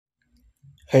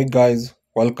Hey guys,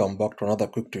 welcome back to another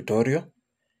quick tutorial.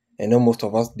 I know most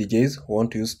of us DJs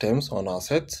want to use stems on our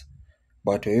sets,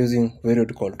 but we're using very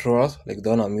old controllers like the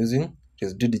one I'm using. It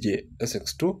is DDJ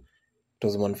SX2. It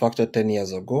was manufactured 10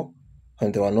 years ago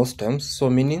and there were no stems, so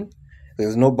meaning there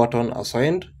is no button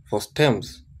assigned for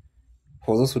stems.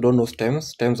 For those who don't know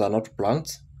stems are not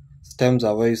plants. Stems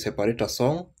are where you separate a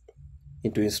song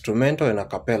into instrumental and a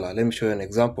cappella. Let me show you an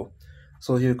example.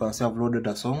 So here you can see I've loaded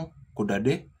a song,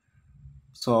 Kudade.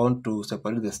 So I want to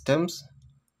separate the stems.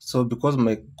 So because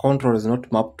my control is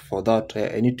not mapped for that,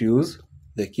 I need to use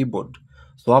the keyboard.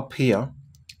 So up here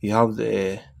you have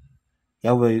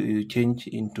where you change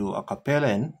into a cappella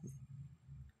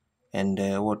and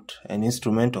an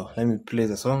instrumental. Let me play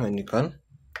the song and you can.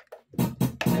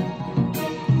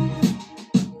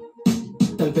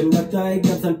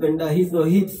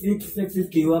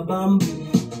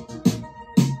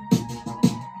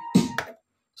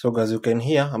 So as you can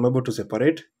hear, I'm able to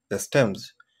separate the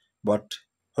stems, but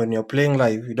when you're playing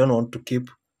live, you don't want to keep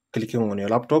clicking on your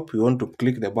laptop. You want to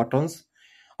click the buttons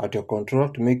at your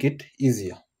controller to make it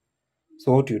easier.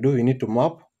 So what you do, you need to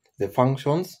map the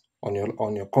functions on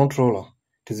your controller.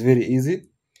 It is very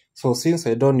easy. So since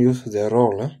I don't use the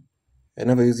roll, I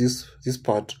never use this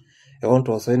part. I want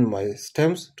to assign my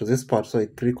stems to this part, so I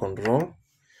click on roll.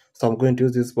 So I'm going to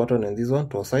use this button and this one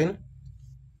to assign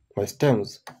my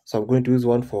stems. So I'm going to use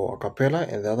one for a cappella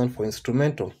and the other one for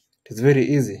instrumental. It's very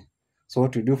easy. So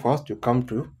what you do first, you come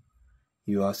to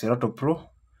your Serato Pro.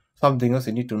 Something else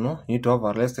you need to know, you need to have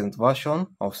a licensed version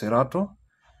of Serato.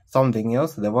 Something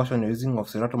else, the version you're using of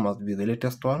Serato must be the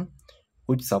latest one,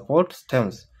 which supports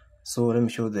stems. So let me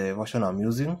show the version I'm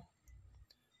using.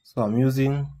 So I'm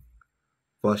using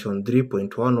version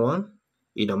 3.11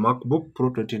 in a MacBook Pro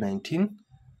 2019.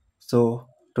 So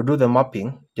to do the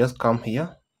mapping, just come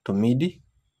here to Midi.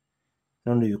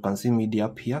 Now you can see Midi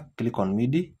up here. Click on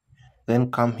Midi,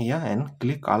 then come here and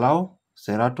click Allow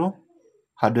Serato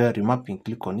Hardware Remapping.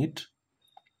 Click on it,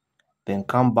 then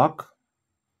come back.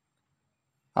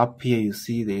 Up here you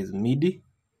see there is Midi,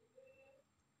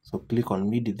 so click on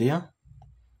Midi there.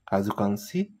 As you can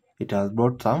see, it has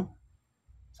brought some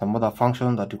other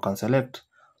functions that you can select.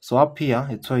 So up here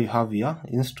it's where you have your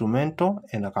instrumental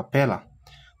and a cappella.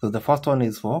 So the first one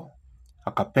is for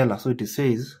a cappella, so it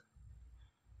says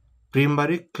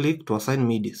primary, click to assign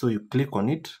Midi. So you click on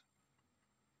it,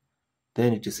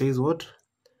 then it says what?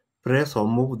 Press or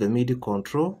move the Midi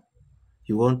control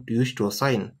you want to use to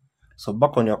assign. So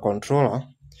back on your controller,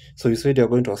 so you said you're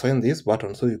going to assign this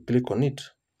button, so you click on it,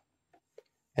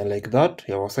 and like that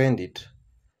you have assigned it.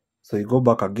 So you go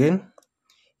back again,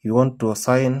 you want to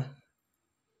assign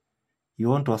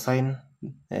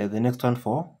the next one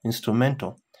for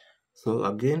instrumental. So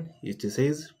again it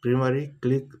says primary,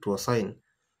 click to assign.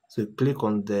 So you click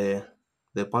on the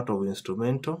part of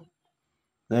instrumental,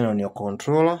 then on your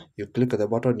controller you click the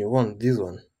button you want, this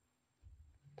one.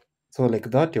 So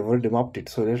like that you've already mapped it.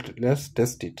 So let's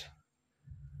test it.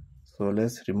 So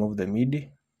let's remove the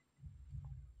Midi.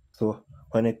 So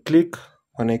when I click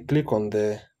on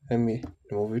the, let me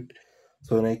remove it.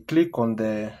 So when I click on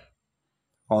the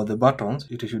buttons,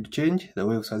 it should change the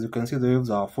waves. As you can see, the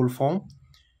waves are full form.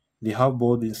 They have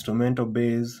both the instrumental,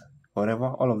 bass, whatever,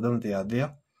 all of them, they are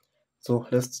there. So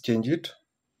let's change it.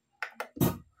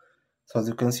 So as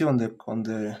you can see on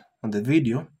the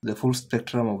video, the full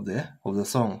spectrum of the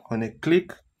song. When I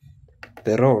click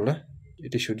the roll,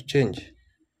 it should change.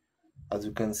 As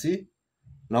you can see,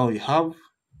 now you have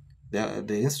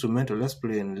the instrumental. Let's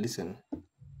play and listen.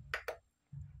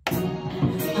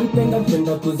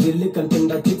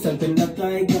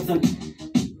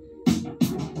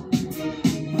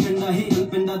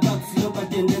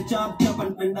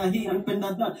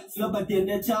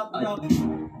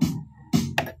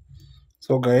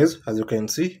 So guys, as you can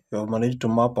see, we have managed to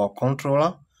map our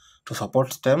controller to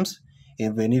support stems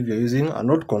even if you're using an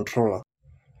old controller.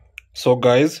 So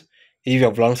guys, if you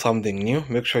have learned something new,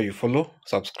 make sure you follow,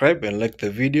 subscribe and like the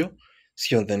video.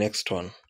 See you on the next one.